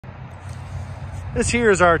This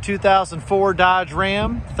here is our 2004 Dodge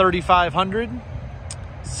Ram 3500,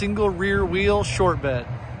 single rear wheel short bed.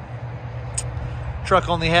 Truck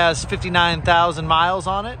only has 59,000 miles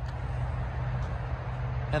on it,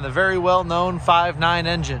 and the very well-known 5.9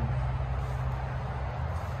 engine.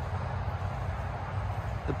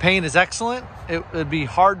 The paint is excellent. It would be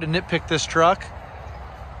hard to nitpick this truck.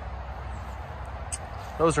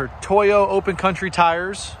 Those are Toyo open country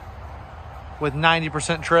tires with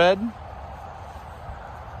 90% tread.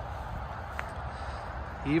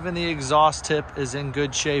 Even the exhaust tip is in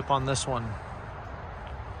good shape on this one.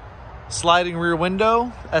 Sliding rear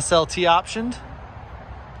window, SLT optioned.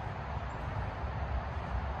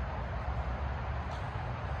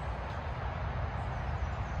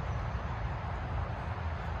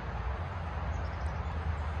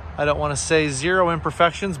 I don't want to say zero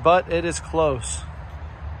imperfections, but it is close.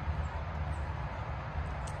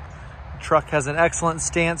 The truck has an excellent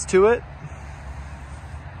stance to it.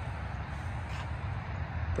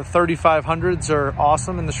 The 3500s are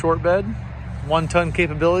awesome in the short bed. 1-ton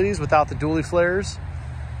capabilities without the dually flares.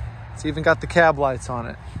 It's even got the cab lights on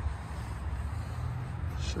it.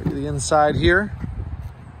 Show you the inside here.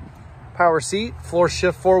 Power seat, floor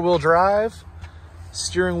shift 4-wheel drive,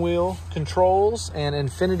 steering wheel controls, and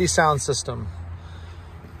infinity sound system.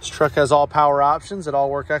 This truck has all power options that all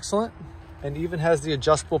work excellent, and even has the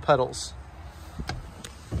adjustable pedals.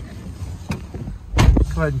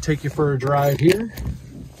 Go ahead and take you for a drive here.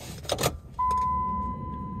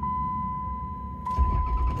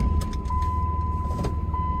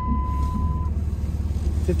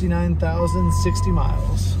 59,060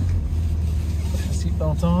 miles. Put the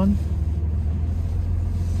seatbelt on.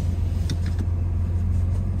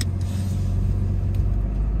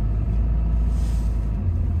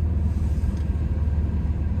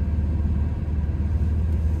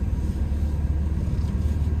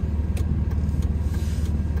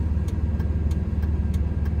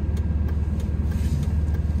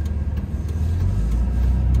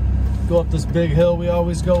 Go up this big hill we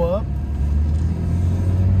always go up.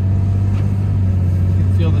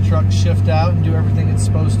 Feel the truck shift out and do everything it's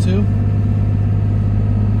supposed to.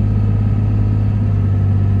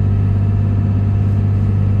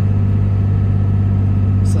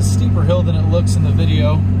 It's a steeper hill than it looks in the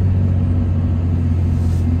video.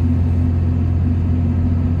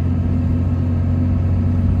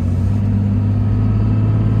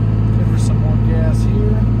 Give her some more gas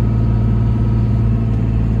here.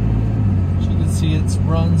 As you can see, it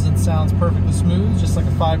runs and sounds perfectly smooth, just like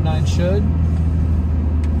a 5.9 should.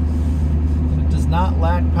 Not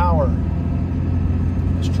lack power.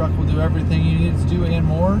 This truck will do everything you need it to do and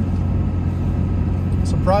more.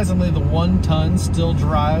 Surprisingly, the 1-ton still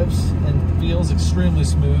drives and feels extremely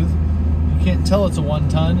smooth. You can't tell it's a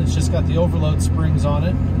 1-ton, it's just got the overload springs on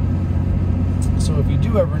it. So if you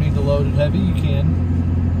do ever need to load it heavy, you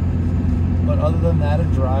can. But other than that,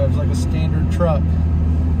 it drives like a standard truck.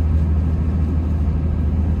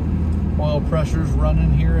 Oil pressure's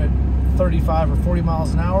running here at 35 or 40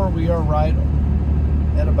 miles an hour. We are right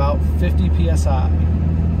at about 50 psi.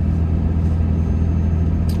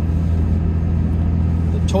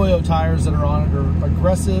 The Toyo tires that are on it are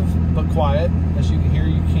aggressive but quiet. As you can hear,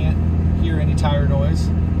 you can't hear any tire noise.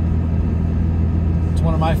 It's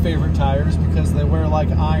one of my favorite tires because they wear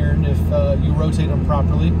like iron if you rotate them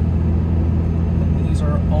properly. And these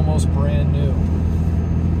are almost brand new.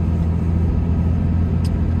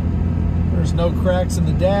 There's no cracks in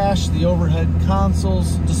the dash. The overhead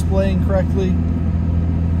console's displaying correctly.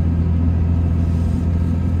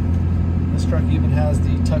 This truck even has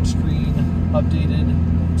the touchscreen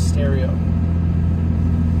updated stereo.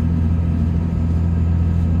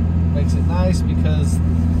 Makes it nice because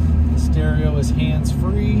the stereo is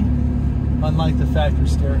hands-free, unlike the factory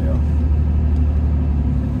stereo.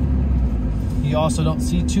 You also don't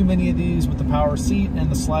see too many of these with the power seat and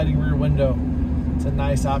the sliding rear window. It's a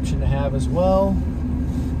nice option to have as well.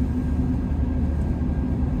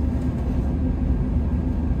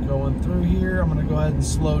 Going through here, I'm going to go ahead and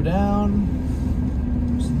slow down.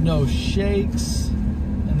 There's no shakes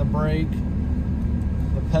in the brake.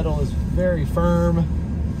 The pedal is very firm.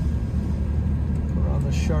 We're on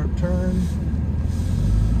the sharp turn.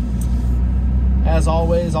 As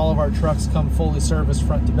always, all of our trucks come fully serviced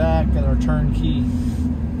front to back and are turnkey.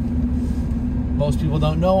 Most people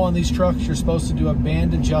don't know on these trucks you're supposed to do a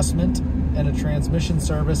band adjustment and a transmission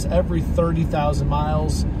service every 30,000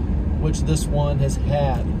 miles, which this one has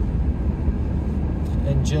had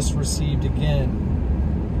and just received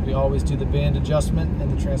again. We always do the band adjustment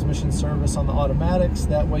and the transmission service on the automatics.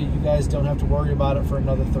 That way you guys don't have to worry about it for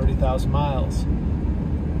another 30,000 miles.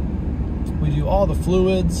 We do all the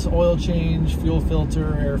fluids, oil change, fuel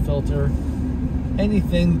filter, air filter,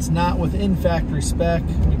 anything that's not within factory spec.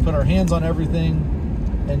 We put our hands on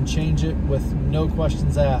everything and change it with no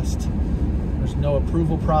questions asked. There's no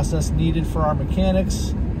approval process needed for our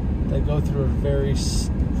mechanics. They go through a very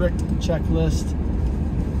strict checklist,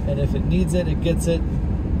 and if it needs it, it gets it.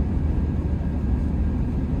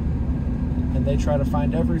 And they try to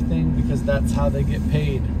find everything because that's how they get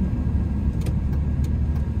paid.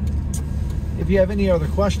 If you have any other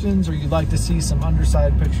questions or you'd like to see some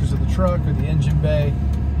underside pictures of the truck or the engine bay,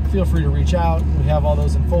 feel free to reach out. We have all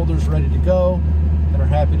those in folders ready to go and are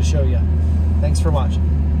happy to show you. Thanks for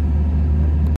watching.